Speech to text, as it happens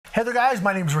Hey there guys,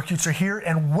 my name is Rick Utzer here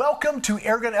and welcome to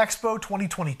Airgun Expo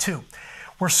 2022.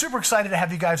 We're super excited to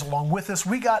have you guys along with us.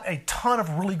 We got a ton of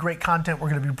really great content we're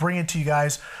going to be bringing to you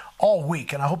guys all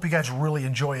week, and I hope you guys really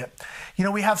enjoy it. You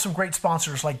know, we have some great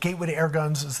sponsors like Gateway to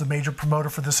Airguns is the major promoter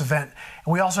for this event,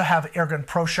 and we also have Airgun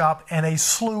Pro Shop and a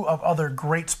slew of other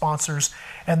great sponsors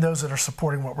and those that are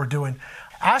supporting what we're doing.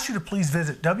 I ask you to please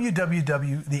visit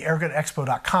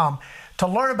www.theairgunexpo.com to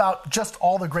learn about just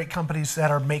all the great companies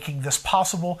that are making this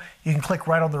possible. You can click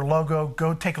right on their logo,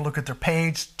 go take a look at their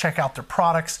page, check out their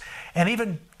products, and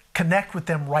even connect with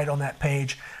them right on that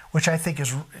page, which I think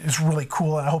is really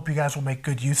cool, and I hope you guys will make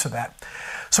good use of that.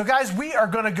 So guys, we are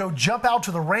going to go jump out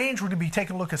to the range. We're going to be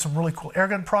taking a look at some really cool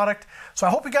airgun product. So I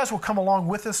hope you guys will come along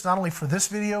with us, not only for this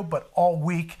video, but all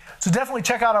week. So definitely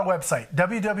check out our website,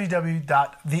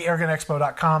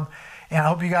 www.theairgunexpo.com. And I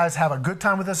hope you guys have a good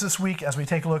time with us this week as we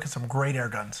take a look at some great air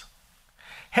guns.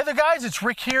 Hey there guys, it's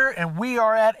Rick here, and we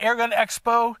are at Airgun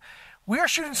Expo. We are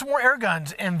shooting some more air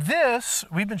guns, and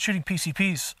we've been shooting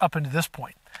PCPs up into this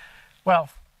point. Well,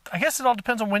 I guess it all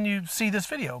depends on when you see this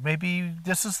video. Maybe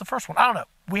this is the first one. I don't know.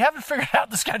 We haven't figured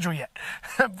out the schedule yet.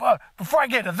 But before I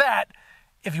get to that,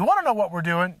 if you want to know what we're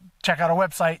doing, check out our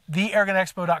website,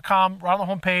 theairgunexpo.com. Right on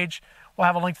the homepage, we'll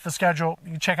have a link to the schedule.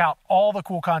 You can check out all the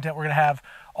cool content we're going to have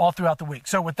all throughout the week.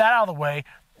 So with that out of the way,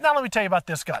 now let me tell you about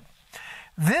this gun.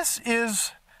 This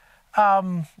is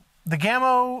the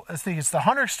Gamo, I think it's the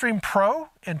Hunter Extreme Pro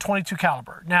in 22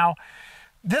 caliber. Now,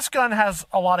 this gun has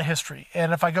a lot of history,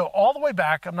 and if I go all the way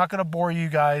back, I'm not going to bore you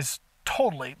guys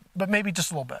totally, but maybe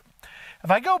just a little bit. If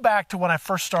I go back to when I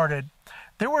first started,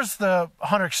 there was the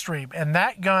Hunter Extreme, and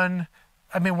that gun,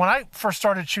 I mean, when I first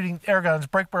started shooting air guns,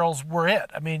 brake barrels were it.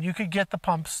 I mean, you could get the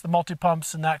pumps, the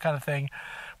multi-pumps and that kind of thing,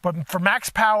 but for max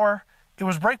power, it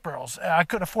was brake barrels. I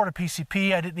couldn't afford a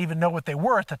PCP. I didn't even know what they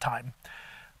were at the time.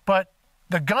 But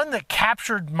the gun that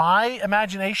captured my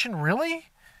imagination,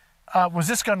 really, was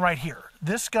this gun right here.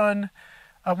 This gun,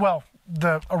 well,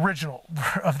 the original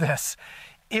of this.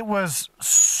 It was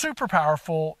super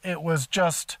powerful. It was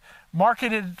just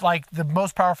marketed like the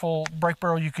most powerful brake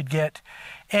barrel you could get.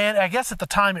 And I guess at the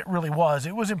time it really was.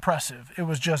 It was impressive. It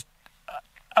was just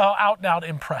out and out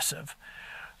impressive.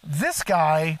 This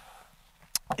guy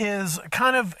is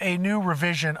kind of a new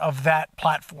revision of that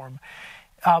platform.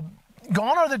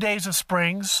 Gone are the days of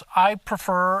springs. I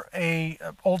prefer a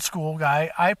old school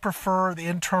guy. I prefer the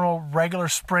internal regular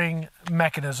spring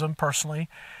mechanism personally,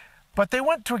 but they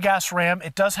went to a gas ram.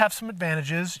 It does have some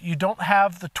advantages. You don't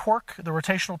have the torque, the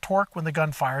rotational torque when the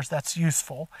gun fires. That's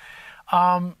useful.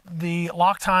 The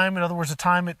lock time, in other words, the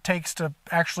time it takes to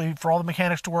actually for all the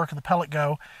mechanics to work and the pellet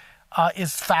go,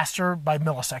 is faster by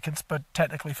milliseconds, but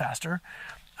technically faster.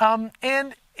 And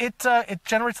it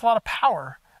generates a lot of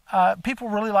power. People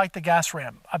really like the gas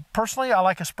ram. Personally, I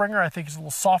like a Springer. I think it's a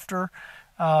little softer,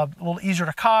 a little easier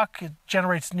to cock. It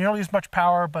generates nearly as much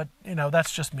power, but you know,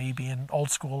 that's just me being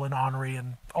old school and ornery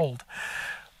and old.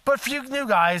 But for you new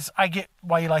guys, I get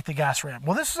why you like the gas ram.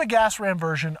 Well, this is a gas ram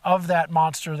version of that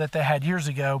monster that they had years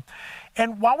ago.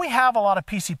 And while we have a lot of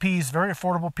PCPs, very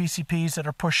affordable PCPs that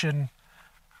are pushing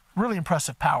really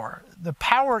impressive power, the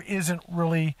power isn't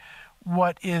really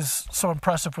what is so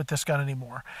impressive with this gun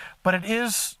anymore. But it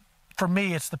is, for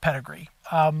me, it's the pedigree.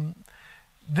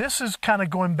 This is kind of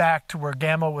going back to where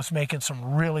Gamo was making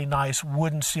some really nice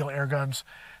wood and steel air guns.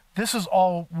 This is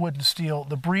all wood and steel.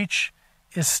 The breech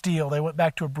is steel. They went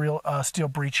back to a steel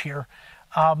breech here.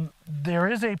 There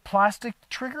is a plastic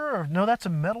trigger, or no, that's a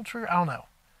metal trigger. I don't know.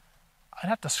 I'd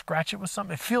have to scratch it with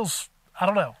something. It feels, I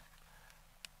don't know.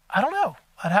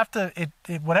 I'd have to,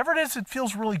 whatever it is, it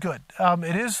feels really good.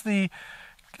 It is the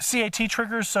CAT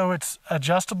trigger, so it's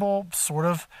adjustable, sort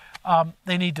of.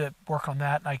 They need to work on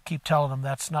that, and I keep telling them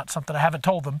that's not something I haven't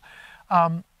told them.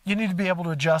 You need to be able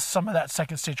to adjust some of that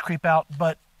second stage creep out,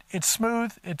 but it's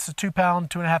smooth. It's a 2-pound,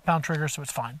 2.5-pound trigger, so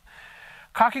it's fine.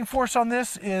 Cocking force on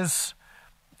this is,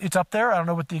 it's up there. I don't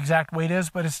know what the exact weight is,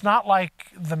 but it's not like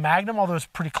the Magnum, although it's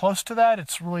pretty close to that.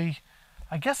 It's really,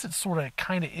 I guess it sort of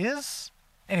kind of is.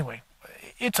 Anyway,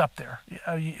 it's up there.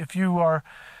 If you are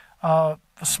a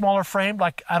smaller frame,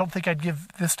 like I don't think I'd give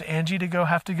this to Angie to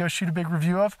have to go shoot a big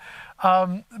review of,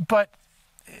 but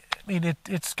I mean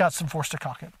it's got some force to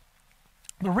cock it.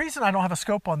 The reason I don't have a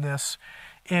scope on this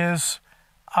is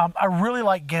I really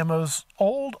like Gamo's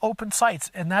old open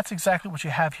sights, and that's exactly what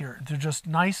you have here. They're just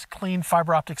nice, clean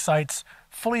fiber optic sights,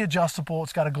 fully adjustable.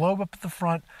 It's got a globe up at the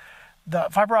front. The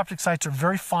fiber optic sights are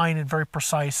very fine and very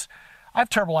precise. I have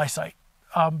terrible eyesight,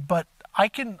 but I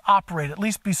can operate, at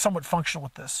least be somewhat functional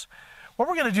with this. What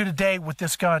we're going to do today with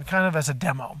this gun, kind of as a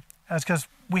demo, That's because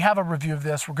we have a review of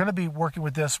this. We're going to be working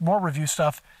with this, more review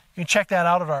stuff. You can check that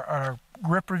out at our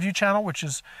grip review channel, which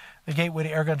is the Gateway to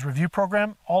Airguns review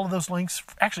program. All of those links,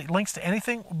 actually links to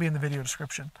anything, will be in the video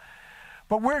description.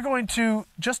 But we're going to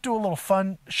just do a little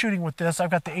fun shooting with this. I've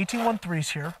got the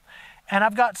 1813s here, and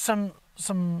I've got some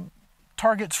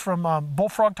targets from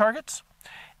Bullfrog Targets.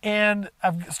 And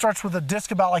it starts with a disc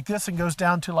about like this and goes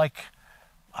down to like,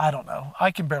 I don't know.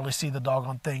 I can barely see the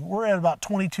doggone thing. We're at about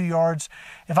 22 yards.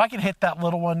 If I can hit that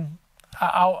little one,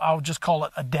 I'll just call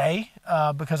it a day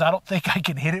because I don't think I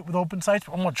can hit it with open sights,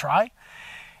 but I'm going to try.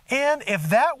 And if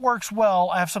that works well,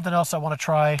 I have something else I want to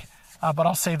try, but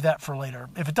I'll save that for later.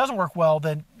 If it doesn't work well,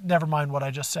 then never mind what I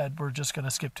just said. We're just going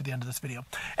to skip to the end of this video.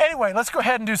 Anyway, let's go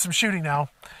ahead and do some shooting now.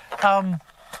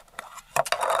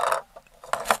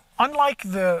 Unlike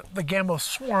the Gamo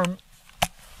Swarm,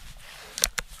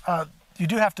 you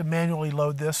do have to manually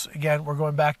load this. Again, we're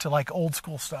going back to like old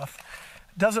school stuff.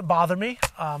 It doesn't bother me.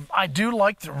 I do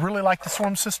really like the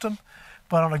Swarm system,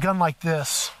 but on a gun like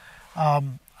this,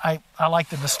 I like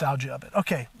the nostalgia of it.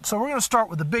 Okay, so we're going to start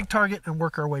with the big target and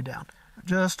work our way down.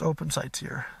 Just open sights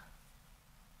here.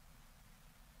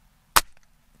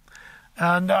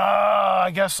 And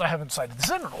I guess I haven't sighted this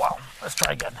in a while. Let's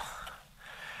try again.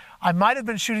 I might have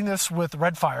been shooting this with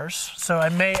red fires, so I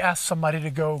may ask somebody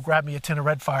to go grab me a tin of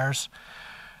red fires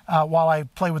while I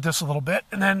play with this a little bit.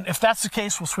 And then if that's the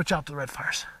case, we'll switch out to the red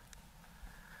fires.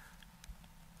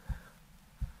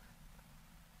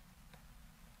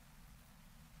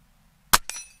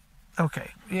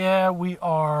 Okay, yeah, we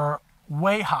are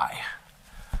way high.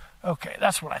 Okay,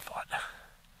 that's what I thought.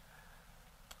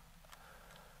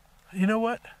 You know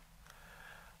what?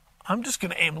 I'm just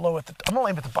going to aim low at I'm going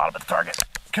to aim at the bottom of the target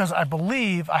because I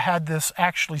believe I had this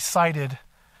actually sighted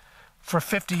for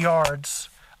 50 yards.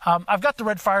 I've got the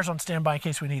red fires on standby in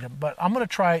case we need them, but I'm going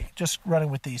to try just running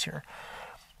with these here.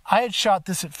 I had shot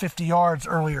this at 50 yards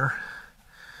earlier,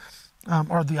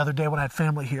 or the other day when I had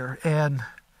family here, and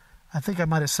I think I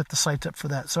might have set the sights up for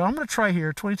that. So I'm going to try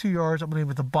here, 22 yards. I'm going to aim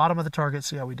at the bottom of the target,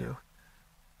 see how we do.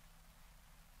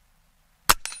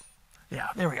 Yeah,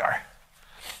 there we are.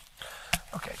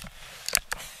 Okay.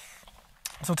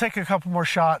 So take a couple more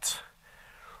shots.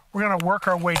 We're going to work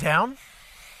our way down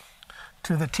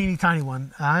to the teeny tiny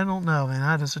one. I don't know, man.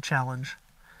 That is a challenge.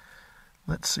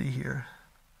 Let's see here.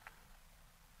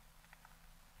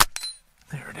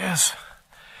 There it is.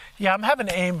 Yeah, I'm having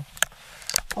to aim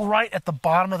right at the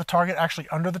bottom of the target, actually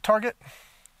under the target.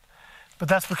 But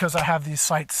that's because I have these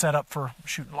sights set up for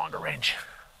shooting longer range.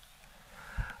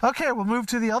 Okay, we'll move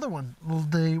to the other one.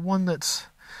 The one that's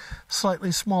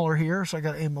slightly smaller here, so I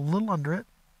got to aim a little under it.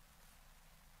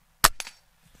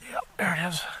 Yep, there it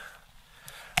is.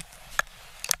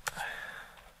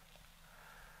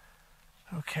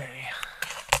 Okay.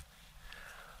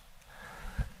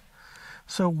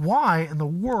 So why in the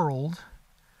world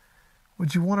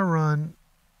would you want to run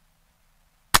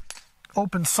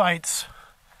open sights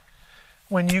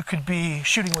when you could be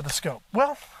shooting with a scope?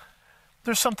 Well,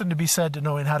 there's something to be said to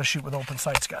knowing how to shoot with open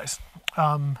sights, guys.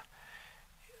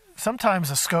 Sometimes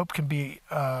a scope can be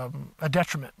a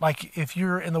detriment. Like if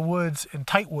you're in the woods, in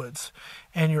tight woods,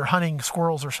 and you're hunting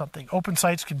squirrels or something, open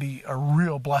sights can be a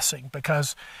real blessing,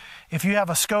 because if you have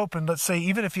a scope, and let's say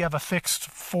even if you have a fixed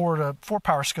 4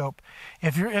 power scope,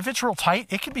 if it's real tight,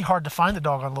 it can be hard to find the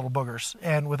doggone little boogers.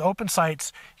 And with open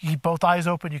sights, you keep both eyes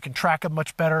open, you can track them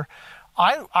much better.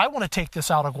 I want to take this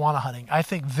out iguana hunting. I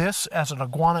think this as an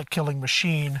iguana killing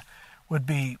machine would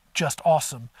be just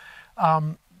awesome.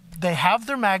 They have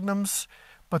their magnums,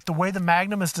 but the way the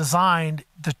magnum is designed,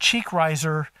 the cheek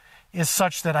riser is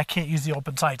such that I can't use the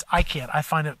open sights. I can't. I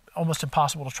find it almost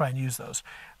impossible to try and use those.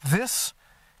 This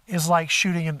is like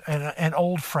shooting an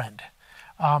old friend.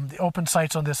 The open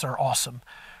sights on this are awesome.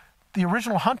 The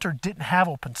original Hunter didn't have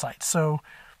open sights, so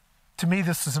to me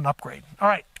this is an upgrade. All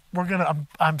right,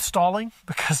 I'm stalling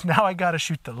because now I got to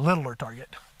shoot the littler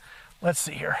target. Let's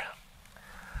see here.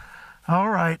 All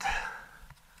right.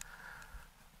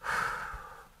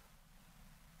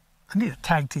 I need a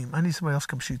tag team. I need somebody else to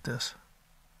come shoot this.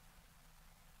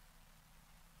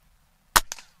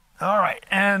 All right,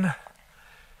 and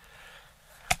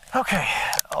okay,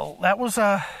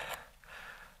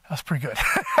 that's pretty good.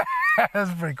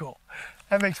 That's pretty cool.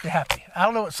 That makes me happy. I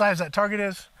don't know what size that target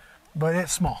is, but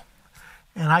it's small,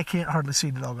 and I can't hardly see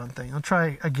the doggone thing. I'll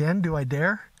try again. Do I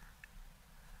dare?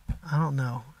 I don't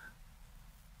know.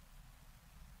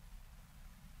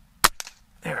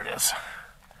 There it is.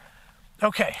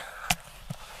 Okay.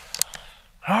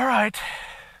 All right.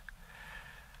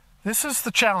 This is the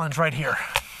challenge right here.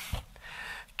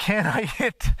 Can I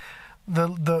hit the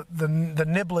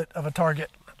niblet of a target?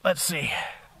 Let's see.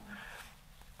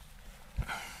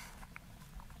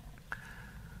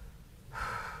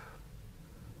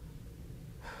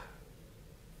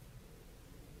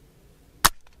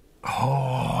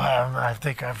 I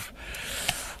think I've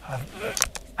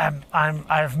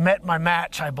met my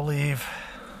match, I believe.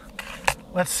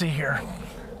 Let's see here.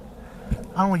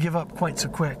 I don't want to give up quite so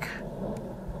quick.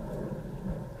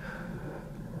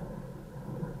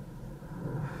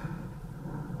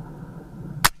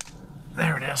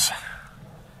 There it is.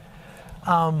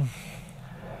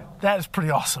 That is pretty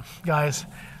awesome, guys.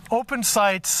 Open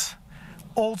sights,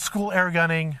 old school air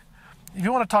gunning. If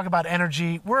you want to talk about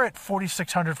energy, we're at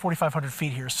 4,600, 4,500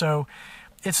 feet here. So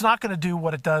it's not going to do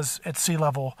what it does at sea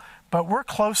level, but we're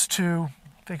close to,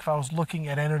 I think if I was looking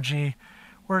at energy,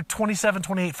 we're at 27,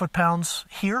 28 foot-pounds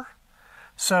here.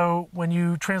 So when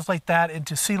you translate that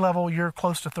into sea level, you're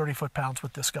close to 30 foot-pounds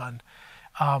with this gun.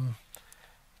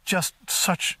 This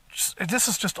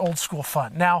is just old school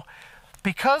fun. Now,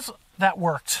 because that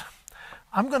worked,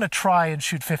 I'm going to try and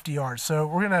shoot 50 yards. So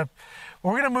we're going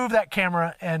to move that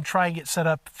camera and try and get set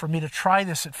up for me to try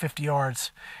this at 50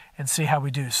 yards and see how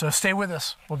we do. So stay with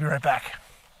us. We'll be right back.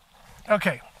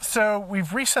 Okay, so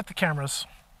we've reset the cameras.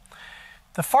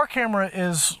 The far camera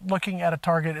is looking at a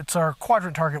target. It's our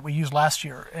quadrant target we used last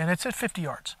year, and it's at 50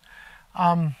 yards.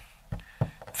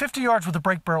 50 yards with a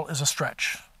break barrel is a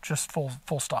stretch, just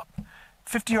full stop.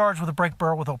 50 yards with a break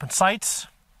barrel with open sights,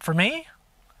 for me,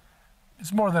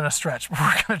 it's more than a stretch, but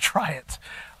we're going to try it.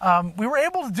 We were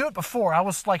able to do it before. I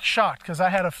was like shocked because I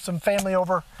had some family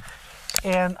over,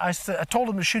 and I told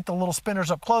him to shoot the little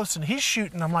spinners up close, and he's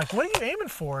shooting. I'm like, what are you aiming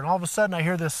for? And all of a sudden I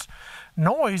hear this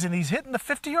noise, and he's hitting the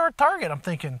 50-yard target. I'm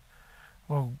thinking,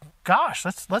 well, gosh,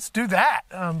 let's do that.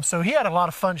 So he had a lot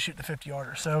of fun shooting the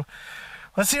 50-yarder. So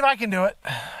let's see if I can do it.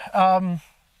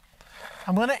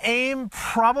 I'm going to aim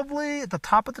probably at the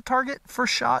top of the target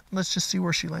first shot. Let's just see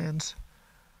where she lands.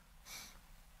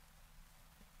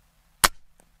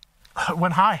 It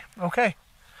went high. Okay.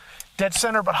 Dead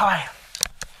center, but high.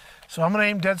 So I'm going to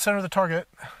aim dead center of the target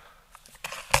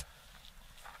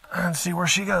and see where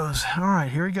she goes. All right,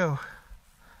 here we go.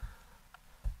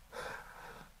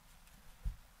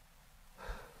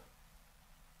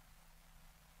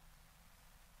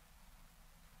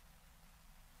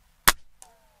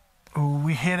 Ooh,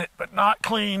 we hit it, but not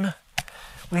clean.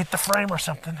 We hit the frame or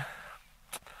something.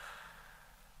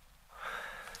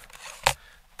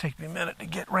 Take me a minute to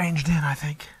get ranged in, I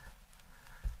think.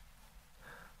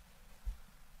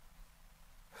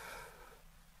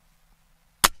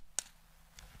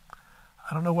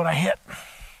 I don't know what I hit.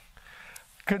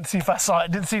 Couldn't see if I saw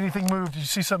it. Didn't see anything move. Did you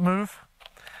see something move?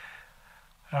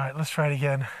 All right, let's try it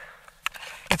again.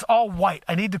 It's all white.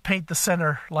 I need to paint the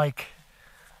center like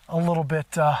a little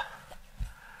bit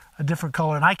a different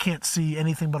color, and I can't see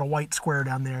anything but a white square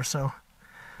down there. So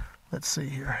let's see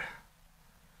here.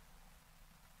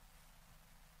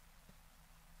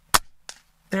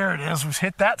 There it is. We've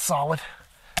hit that solid.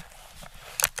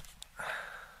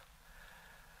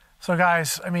 So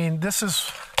guys, I mean, this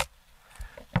is,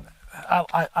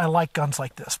 I like guns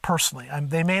like this personally.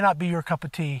 They may not be your cup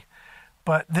of tea,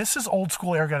 but this is old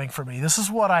school air gunning for me. This is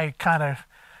what I kind of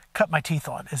cut my teeth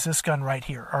on, is this gun right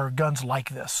here, or guns like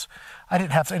this. I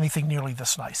didn't have anything nearly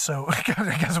this nice, so I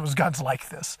guess it was guns like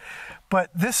this. But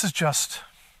this is just,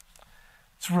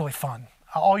 it's really fun.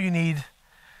 All you need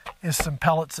is some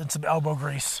pellets and some elbow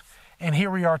grease. And here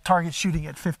we are, target shooting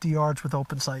at 50 yards with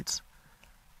open sights.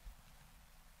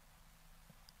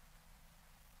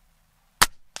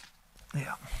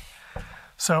 Yeah.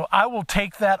 So I will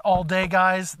take that all day,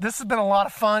 guys. This has been a lot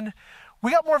of fun.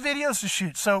 We got more videos to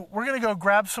shoot, so we're going to go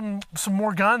grab some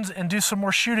more guns and do some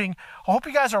more shooting. I hope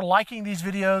you guys are liking these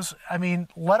videos. I mean,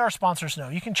 let our sponsors know.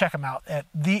 You can check them out at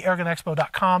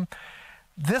theairgunexpo.com.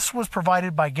 This was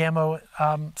provided by Gamo,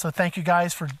 so thank you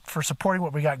guys for supporting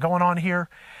what we got going on here.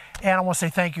 And I want to say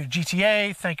thank you to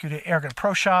GTA, thank you to Airgun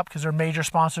Pro Shop, because they're major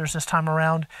sponsors this time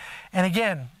around. And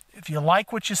again, if you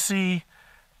like what you see,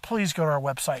 please go to our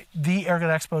website,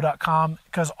 theairgunexpo.com,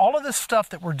 because all of this stuff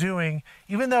that we're doing,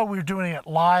 even though we're doing it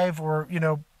live or, you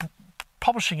know,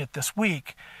 publishing it this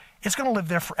week, it's going to live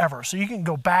there forever. So you can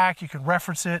go back, you can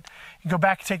reference it, you can go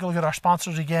back and take a look at our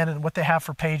sponsors again and what they have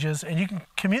for pages, and you can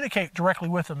communicate directly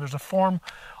with them. There's a form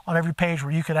on every page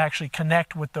where you can actually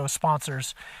connect with those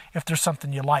sponsors if there's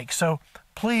something you like. So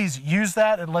please use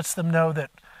that. It lets them know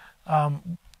that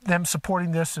them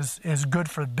supporting this is good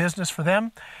for business for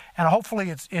them, and hopefully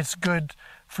it's good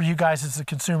for you guys as a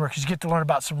consumer, because you get to learn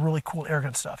about some really cool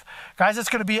airgun stuff. Guys, that's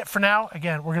going to be it for now.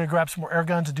 Again, we're going to grab some more air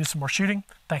guns and do some more shooting.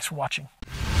 Thanks for watching.